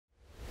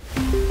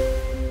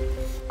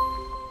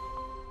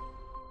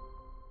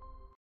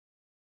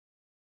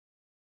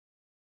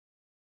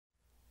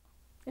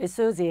It's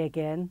Susie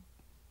again,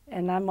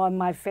 and I'm on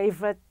my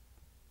favorite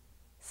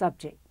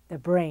subject, the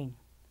brain.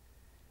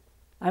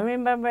 I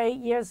remember 8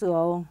 years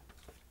ago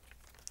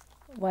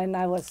when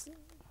I was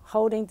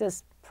holding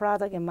this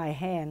product in my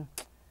hand,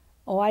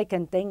 all I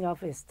can think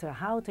of is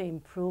how to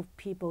improve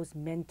people's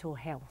mental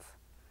health.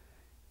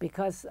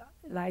 Because,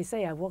 like I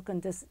say, I work in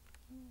this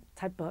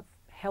type of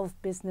health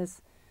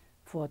business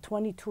for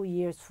 22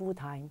 years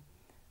full-time.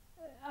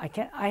 I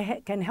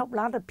can help a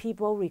lot of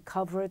people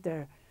recover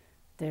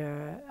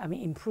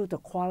improve the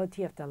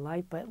quality of their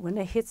life, but when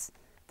it hits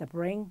the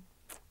brain,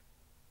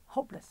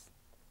 hopeless.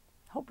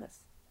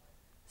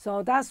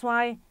 So that's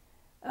why,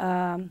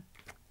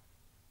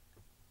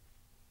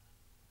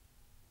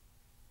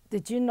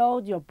 did you know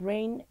your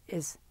brain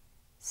is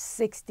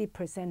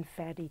 60%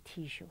 fatty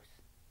tissues?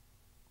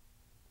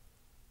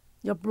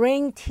 Your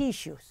brain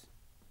tissues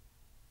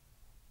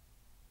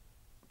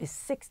is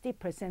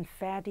 60%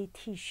 fatty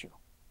tissue.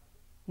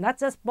 Not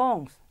just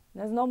bones.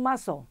 There's no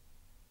muscle.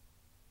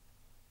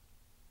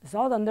 It's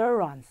all the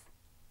neurons.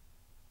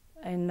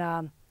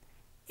 And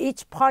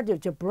each part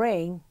of your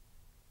brain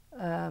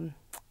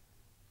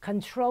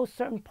controls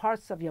certain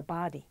parts of your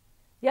body.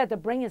 Yeah, the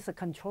brain is a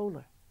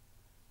controller.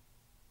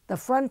 The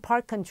front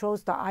part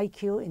controls the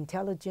IQ,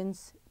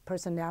 intelligence,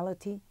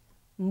 personality,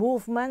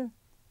 movement,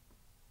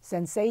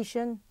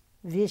 sensation,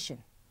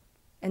 vision.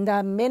 And there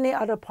are many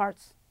other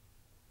parts.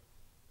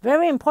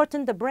 Very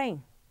important, the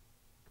brain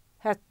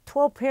has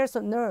 12 pairs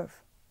of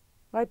nerve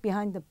right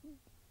behind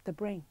the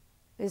brain.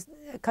 It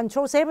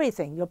controls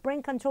everything. Your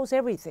brain controls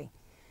everything.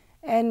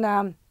 And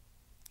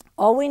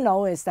all we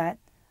know is that,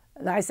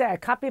 like I said, I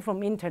copy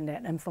from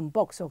internet and from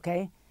books,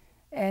 okay?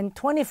 And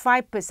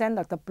 25%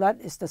 of the blood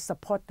is to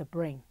support the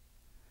brain.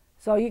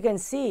 So you can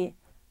see,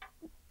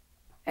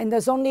 and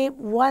there's only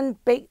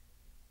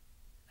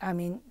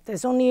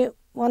there's only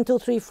 1, 2,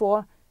 3,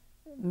 4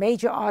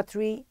 major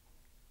artery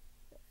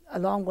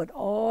along with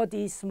all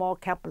these small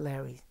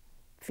capillaries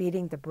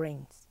feeding the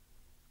brains.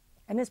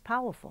 And it's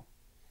powerful.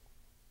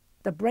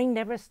 The brain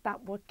never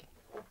stops working.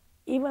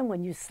 Even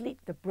when you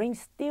sleep, the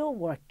brain's still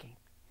working.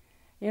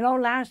 You know,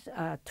 last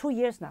 2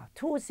 years now,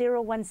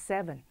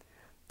 2017,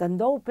 the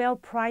Nobel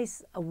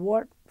Prize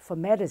Award for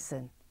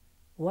Medicine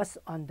was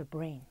on the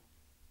brain.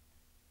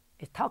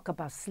 It talked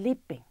about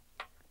sleeping.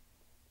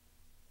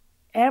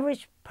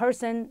 Average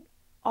person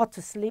ought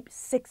to sleep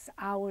 6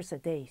 hours a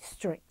day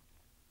straight.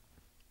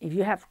 If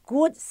you have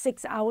good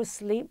 6 hours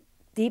sleep,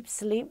 deep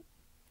sleep,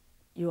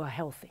 you are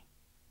healthy.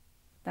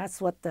 That's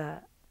what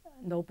the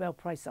Nobel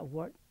Prize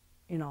Award,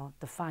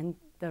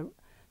 the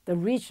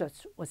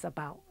research was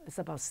about. It's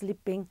about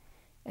sleeping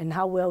and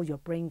how well your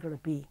brain going to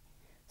be.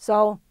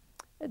 So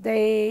how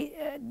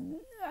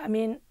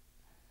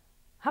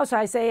should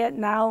I say it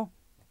now?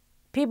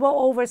 People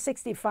over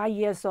 65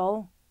 years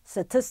old,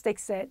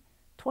 statistics said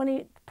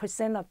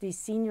 20% of these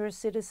senior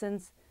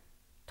citizens,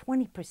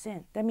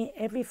 20%. That means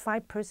every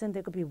 5 person,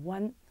 there could be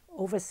one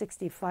over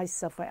 65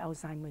 suffer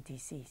Alzheimer's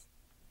disease.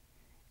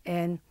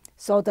 And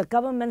so the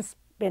government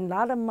spent a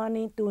lot of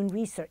money doing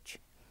research.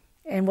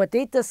 And what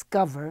they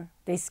discover,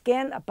 they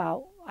scan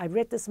about, I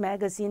read this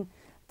magazine,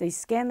 they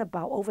scanned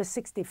about over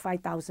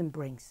 65,000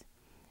 brains.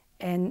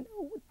 And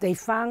they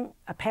found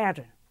a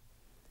pattern.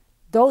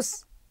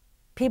 Those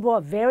people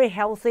are very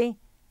healthy.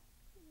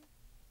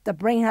 The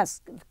brain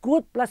has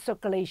good blood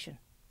circulation.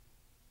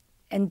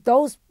 And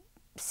those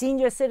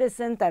senior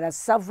citizens that are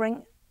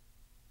suffering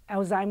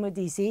Alzheimer's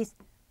disease,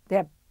 they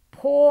have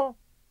poor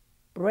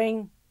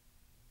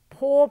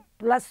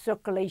blood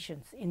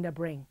circulations in the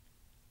brain,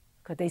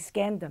 because they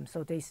scan them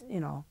so they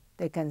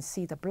can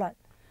see the blood.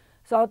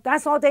 So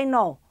that's all they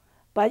know.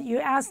 But you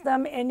ask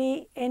them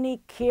any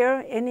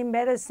cure, any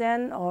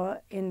medicine,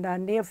 or in the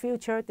near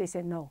future, they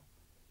say no.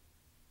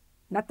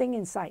 Nothing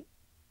in sight.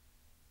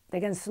 They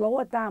can slow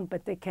it down,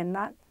 but they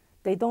cannot.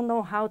 They don't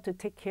know how to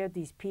take care of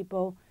these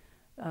people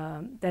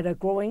that are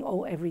growing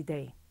old every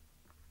day.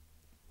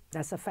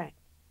 That's a fact.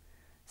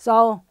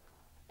 So,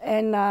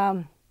 and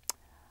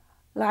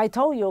like I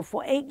told you,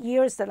 for 8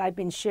 years that I've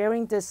been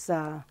sharing this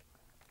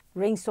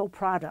Ring Soap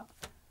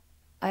product,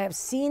 I have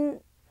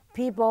seen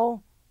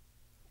people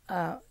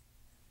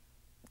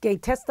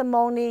give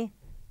testimony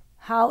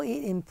how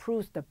it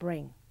improves the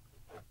brain.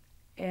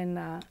 And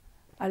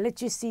I'll let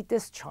you see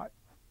this chart.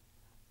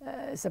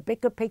 It's a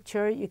bigger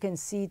picture. You can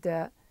see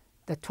the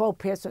 12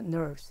 pairs of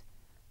nerves.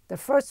 The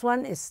first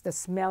one is the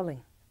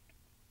smelling.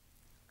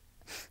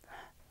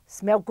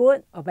 Smell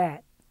good or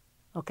bad?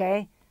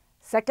 Okay.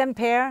 Second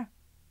pair,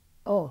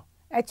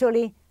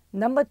 actually,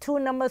 number 2,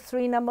 number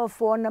 3, number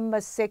 4,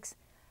 number 6,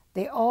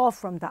 they all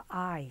from the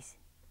eyes.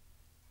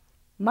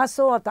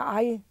 Muscle of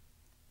the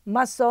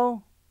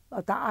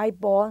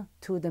eyeball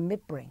to the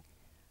midbrain.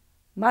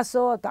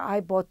 Muscle of the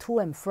eyeball to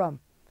and from.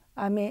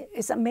 I mean,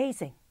 it's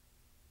amazing.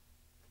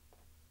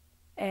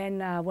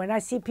 And when I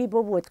see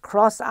people with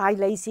cross eye,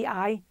 lazy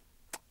eye,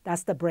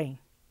 that's the brain.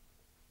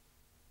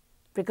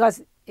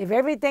 Because if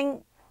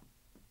everything,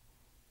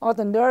 all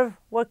the nerve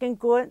working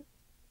good,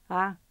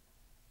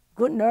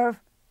 nerve,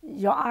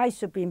 your eyes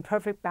should be in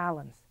perfect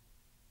balance.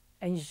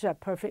 And you should have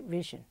perfect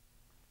vision.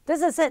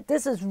 This is it.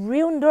 This is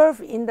real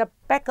nerve in the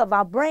back of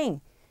our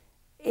brain.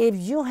 If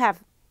you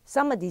have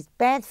some of these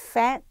bad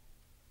fat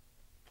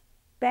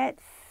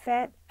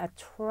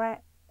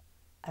attract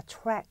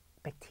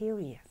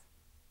bacteria.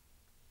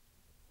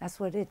 That's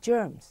what it is,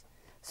 germs.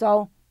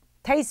 So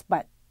taste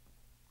bud,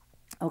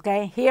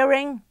 okay,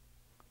 hearing,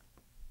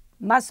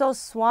 muscles,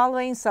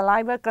 swallowing,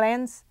 saliva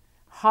glands,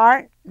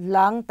 heart,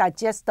 lung,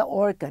 digestive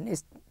organ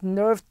is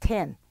nerve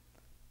 10,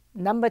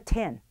 number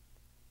 10.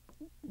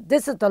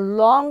 This is the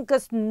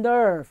longest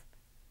nerve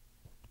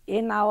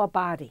in our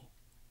body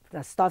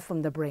that starts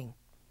from the brain.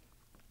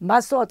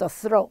 Muscle of the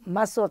throat,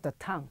 muscle of the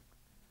tongue.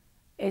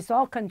 It's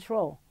all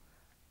control.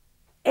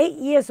 8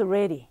 years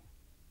already.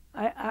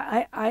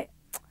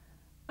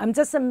 I'm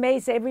just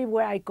amazed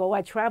everywhere I go.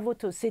 I travel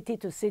to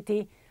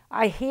city.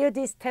 I hear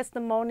this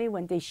testimony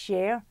when they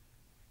share.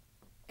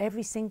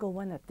 Every single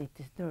one of this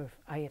nerve,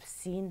 I have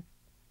seen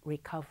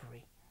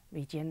recovery,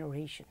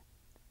 regeneration.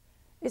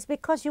 It's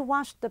because you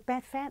wash the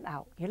bad fat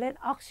out. You let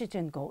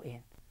oxygen go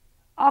in.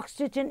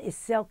 Oxygen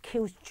itself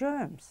kills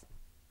germs.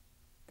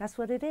 That's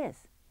what it is.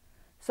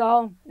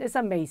 So it's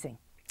amazing.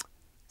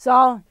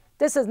 So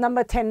this is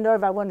number 10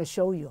 nerve I want to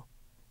show you.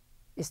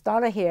 It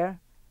started here.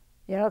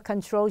 You know,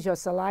 controls your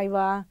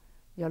saliva,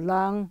 your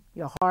lung,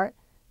 your heart,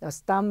 your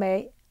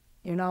stomach,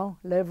 you know,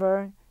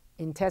 liver,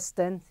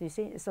 intestine. You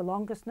see, it's the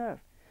longest nerve.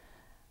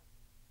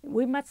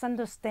 We must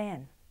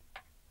understand.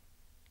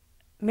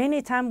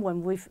 Many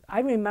times I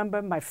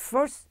remember my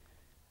first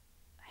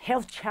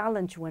health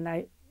challenge when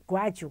I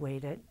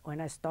graduated, when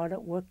I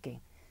started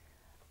working.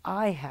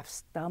 I have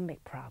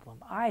stomach problem.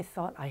 I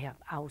thought I have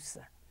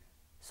ulcer.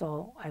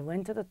 So I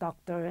went to the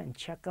doctor and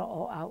checked it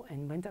all out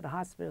and went to the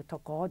hospital,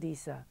 took all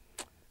these,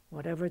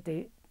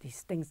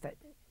 these things that,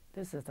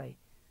 this is like,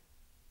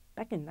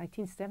 back in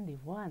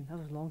 1971, that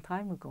was a long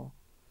time ago.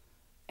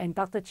 And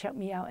doctor checked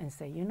me out and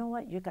said, you know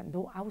what, you got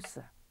no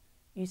ulcer.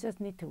 You just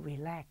need to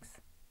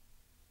relax.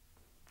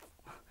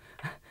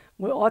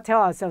 We all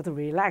tell ourselves to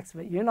relax,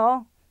 but you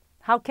know,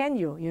 how can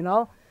you, you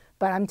know?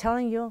 But I'm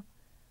telling you,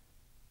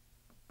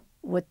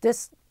 with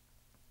this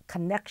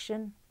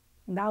connection,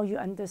 now you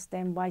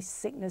understand why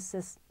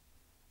sicknesses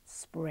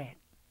spread.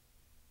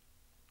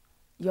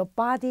 Your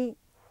body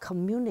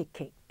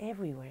communicates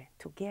everywhere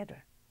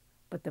together,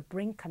 but the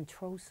brain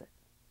controls it.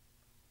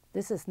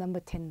 This is number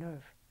 10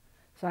 nerve.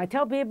 So I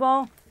tell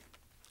people,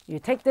 you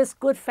take this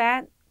good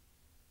fat,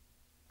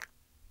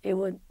 it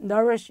will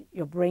nourish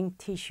your brain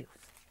tissues.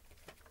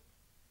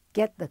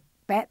 Get the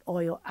bad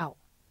oil out.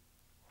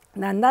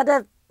 Now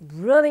another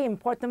really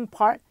important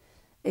part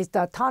is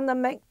the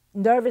autonomic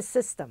nervous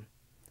system.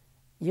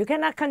 You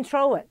cannot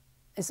control it.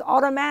 It's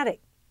automatic.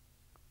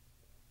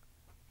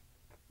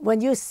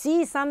 When you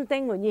see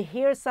something, when you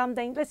hear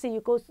something, let's say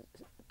you go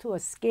to a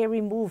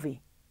scary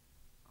movie.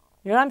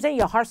 You know what I'm saying?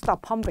 Your heart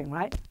stops pumping,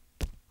 right?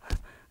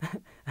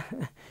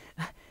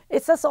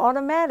 It's just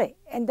automatic.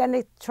 And then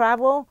it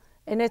travel,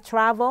 and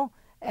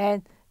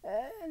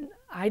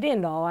I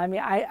didn't know. I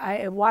mean,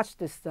 I watched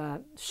this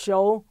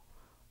show,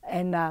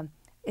 and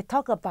it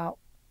talked about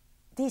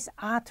these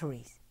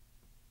arteries.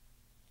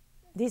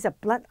 These are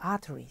blood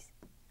arteries.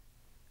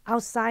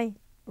 Outside,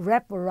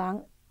 wrapped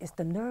around is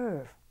the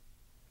nerve.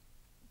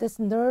 This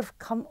nerve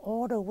comes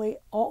all the way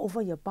all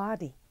over your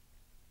body.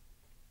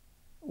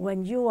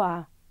 When you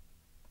are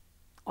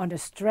on the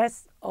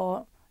stress,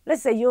 or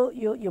let's say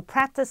you're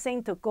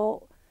practicing to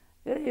go,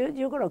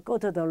 you're going to go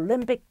to the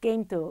Olympic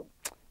game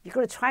you're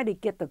going to try to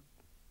get the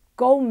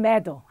gold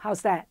medal.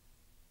 How's that?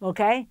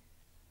 Okay?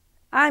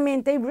 I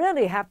mean, they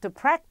really have to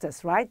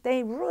practice, right?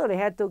 They really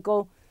had to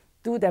go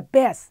do their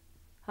best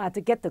to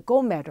get the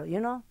gold medal,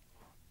 you know?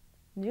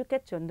 You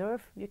get your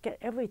nerve, you get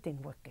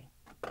everything working.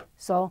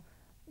 So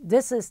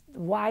this is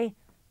why,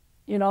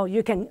 you know,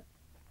 you can,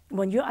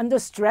 when you're under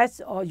stress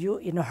or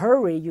you're in a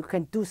hurry, you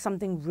can do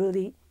something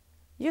really,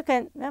 you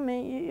can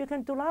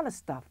do a lot of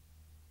stuff.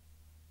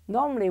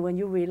 Normally when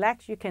you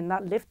relax, you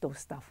cannot lift those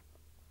stuff.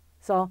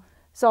 So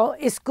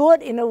it's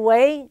good in a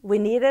way, we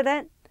needed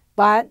it,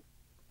 but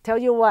tell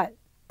you what,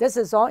 this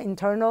is all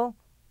internal.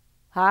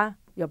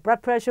 Your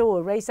blood pressure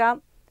will raise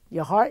up,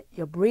 your heart,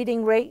 your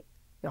breathing rate,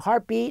 your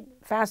heartbeat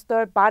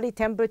faster, body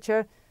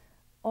temperature,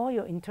 all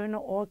your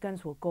internal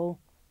organs will go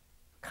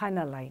kind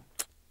of like,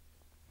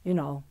 you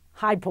know,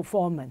 high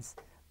performance.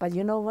 But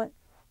you know what?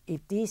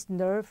 If these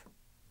nerves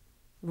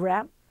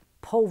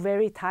pull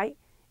very tight,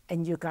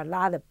 and you got a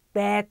lot of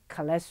bad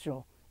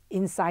cholesterol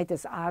inside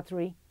this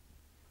artery,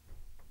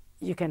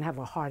 you can have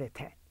a heart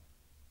attack.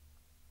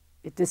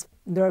 If this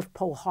nerve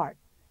pull hard,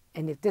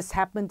 and if this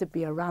happened to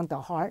be around the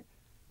heart,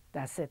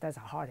 that's it, that's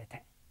a heart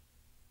attack.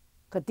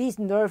 Because these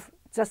nerves,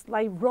 just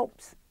like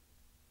ropes,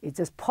 it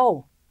just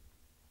pull.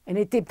 And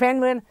it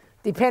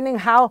depending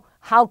how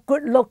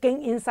good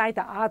looking inside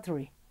the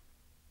artery.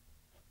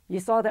 You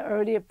saw the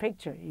earlier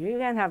picture. You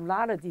can have a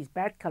lot of these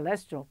bad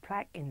cholesterol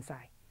plaque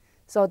inside.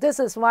 So this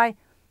is why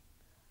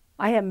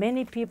I have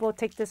many people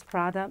take this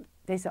product.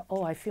 They say,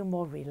 oh, I feel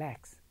more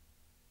relaxed.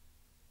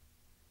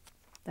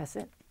 That's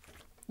it.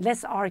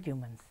 Less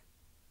arguments.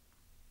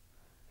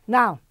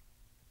 Now,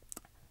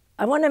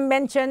 I want to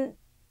mention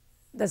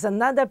there's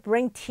another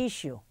brain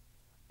tissue.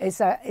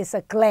 It's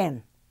a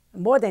gland,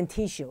 more than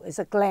tissue. It's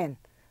a gland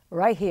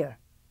right here.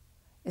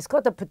 It's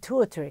called the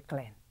pituitary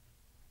gland.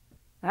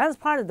 That's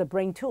part of the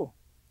brain too.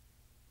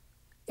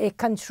 It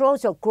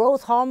controls your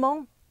growth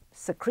hormone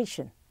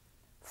secretion.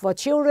 For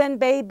children,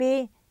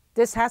 baby,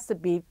 this has to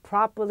be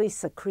properly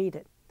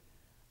secreted.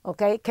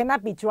 Okay, it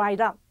cannot be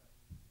dried up.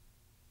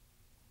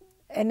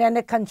 And then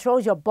it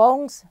controls your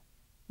bones,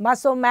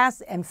 muscle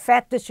mass, and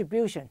fat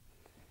distribution.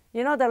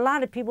 You know, there are a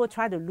lot of people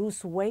try to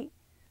lose weight.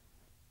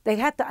 They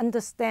have to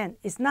understand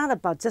it's not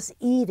about just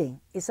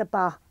eating. It's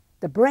about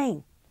the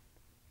brain.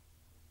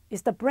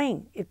 It's the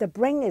brain. If the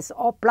brain is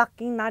all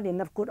blocking, not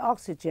enough good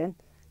oxygen,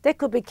 they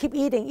could be keep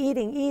eating,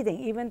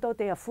 even though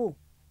they are full.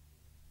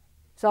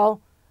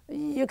 So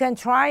you can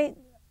try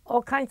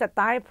all kinds of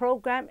diet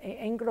program. It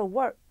ain't gonna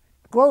work.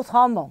 Growth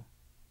hormone.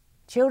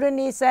 Children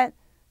need that,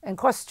 and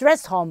called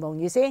stress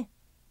hormone, you see?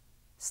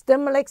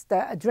 Stimulates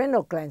the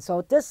adrenal gland.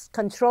 So this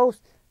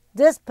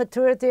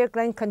pituitary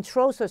gland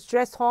controls the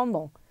stress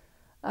hormone.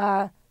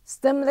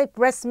 Stimulate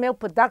breast milk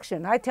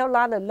production. I tell a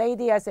lot of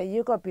ladies, I say,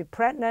 you're going to be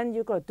pregnant,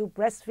 you're going to do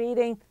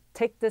breastfeeding,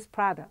 take this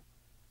product.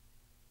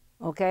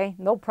 Okay?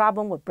 No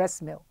problem with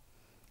breast milk.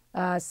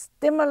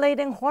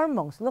 Stimulating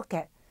hormones. Look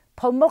at.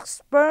 Promotes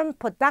sperm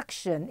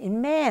production in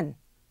men.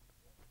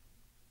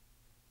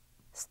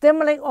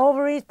 Stimulate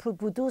ovaries to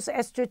produce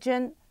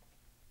estrogen.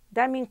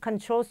 That means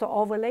controls the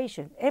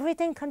ovulation.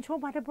 Everything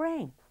controlled by the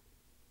brain.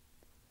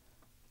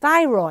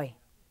 Thyroid.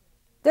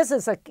 This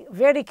is a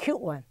very cute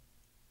one.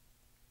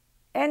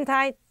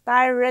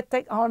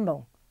 Anti-diuretic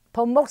hormone.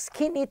 Promotes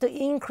kidney to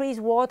increase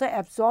water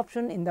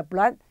absorption in the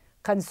blood.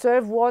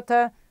 Conserve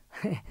water.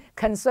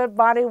 Conserve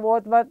body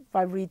water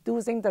by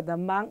reducing the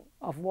amount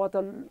of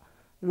water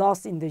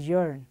lost in the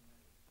urine.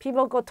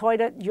 People go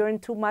toilet, urine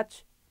too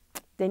much.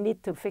 They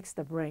need to fix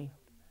the brain.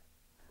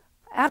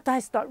 After I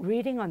start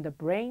reading on the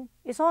brain,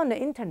 it's all on the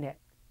internet.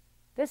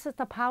 This is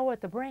the power of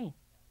the brain.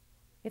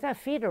 It's a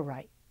feeder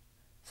right.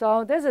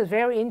 So this is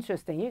very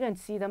interesting. You can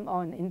see them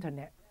on the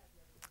internet.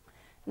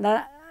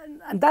 Now,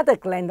 another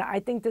gland that I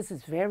think this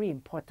is very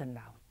important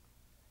now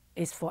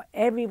is for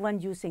everyone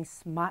using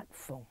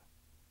smartphone,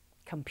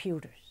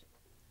 computers.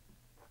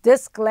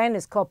 This gland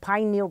is called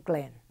pineal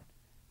gland.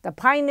 The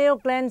pineal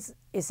gland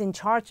is in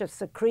charge of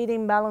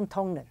secreting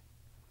melatonin.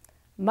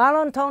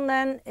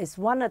 Melatonin is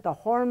one of the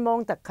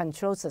hormones that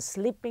controls the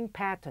sleeping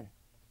pattern.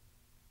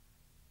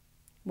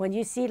 When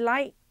you see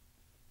light,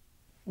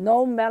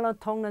 no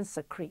melatonin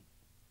secrete.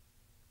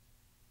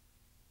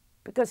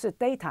 Because it's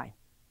daytime.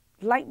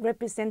 Light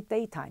represents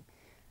daytime.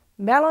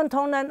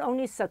 Melatonin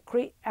only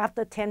secrete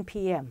after 10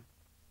 p.m.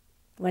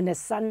 when the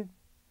sun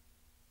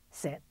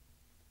set.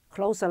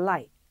 Close the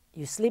light.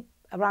 You sleep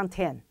around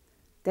 10.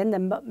 Then the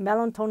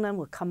melatonin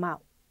will come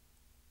out.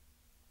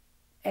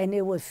 And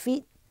it will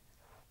feed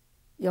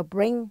your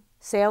brain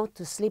cell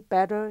to sleep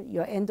better,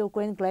 your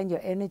endocrine gland,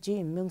 your energy,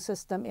 immune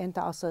system,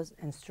 antioxidants,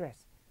 and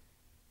stress.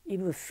 It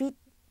will feed.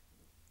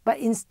 But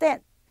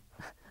instead,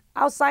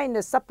 outside in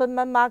the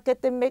supplement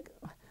market, they make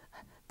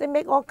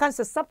all kinds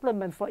of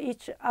supplements for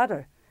each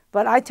other.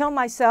 But I tell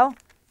myself,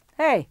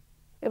 hey,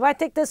 if I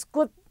take this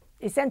good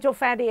essential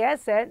fatty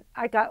acid,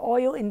 I got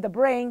oil in the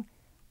brain,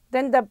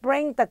 then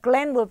the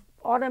gland will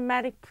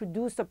automatically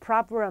produce the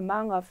proper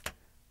amount of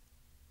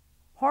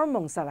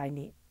hormones that I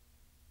need.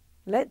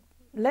 Let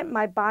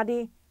my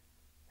body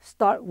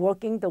start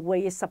working the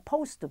way it's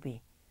supposed to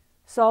be.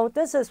 So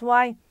this is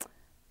why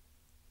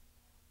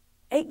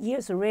 8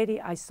 years already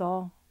I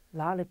saw a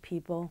lot of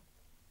people,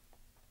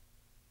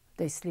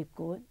 they sleep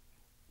good.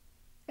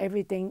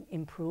 Everything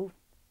improved.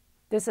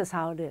 This is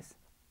how it is.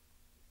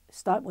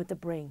 Start with the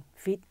brain.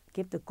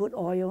 Give the good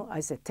oil. I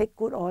said, take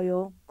good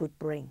oil, good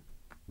brain.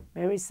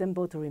 Very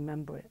simple to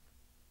remember it.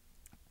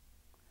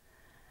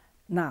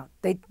 Now,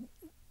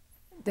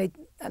 like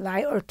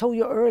I told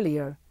you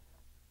earlier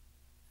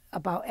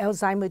about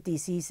Alzheimer's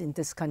disease in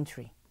this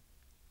country.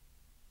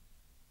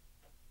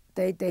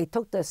 They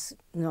took this,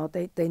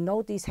 they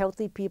know these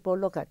healthy people,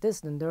 look at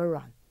this, the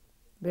neuron.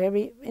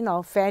 Very,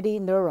 fatty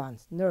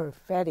neurons,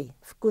 fatty,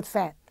 good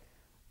fat.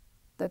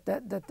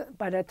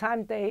 By the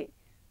time they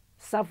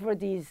suffer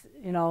these,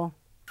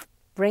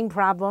 brain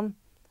problem,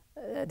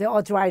 they're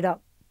all dried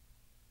up.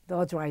 They're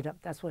all dried up.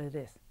 That's what it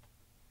is.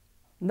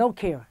 No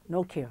cure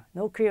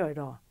at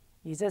all.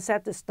 You just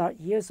have to start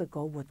years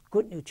ago with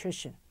good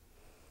nutrition.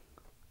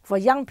 For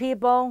young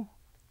people,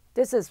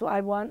 this is what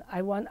I want.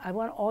 I want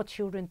all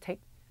children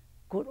take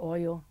good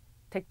oil,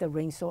 take the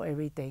rinso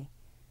every day.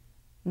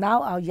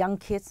 Now our young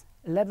kids,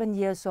 11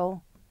 years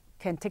old,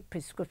 can take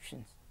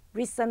prescriptions.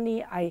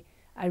 Recently, I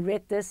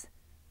read this.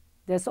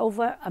 There's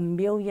over 1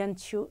 million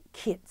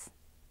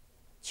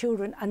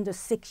children under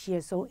 6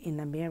 years old in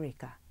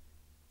America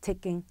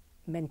taking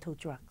mental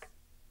drugs.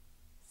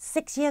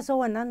 6 years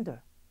old and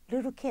under,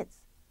 little kids,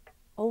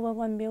 over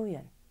 1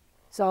 million.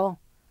 So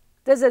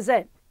this is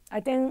it. I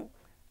think,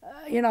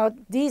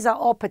 these are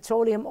all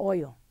petroleum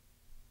oil.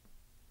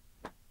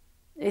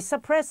 It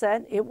suppresses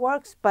it, it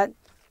works, but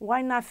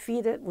why not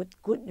feed it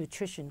with good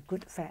nutrition,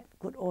 good fat,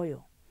 good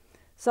oil?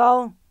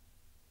 So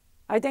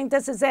I think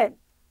this is it.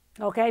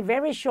 Okay,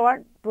 very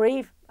short,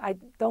 brief. I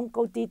don't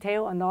go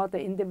detail on all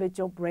the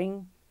individual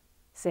brain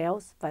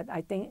cells, but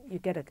I think you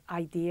get an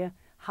idea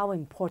how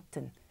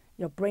important.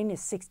 Your brain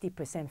is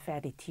 60%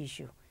 fatty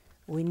tissue.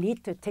 We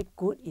need to take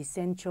good,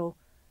 essential,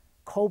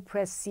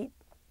 cold-pressed seed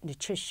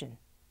nutrition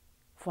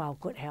for our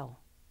good health,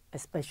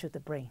 especially the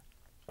brain.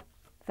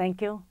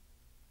 Thank you.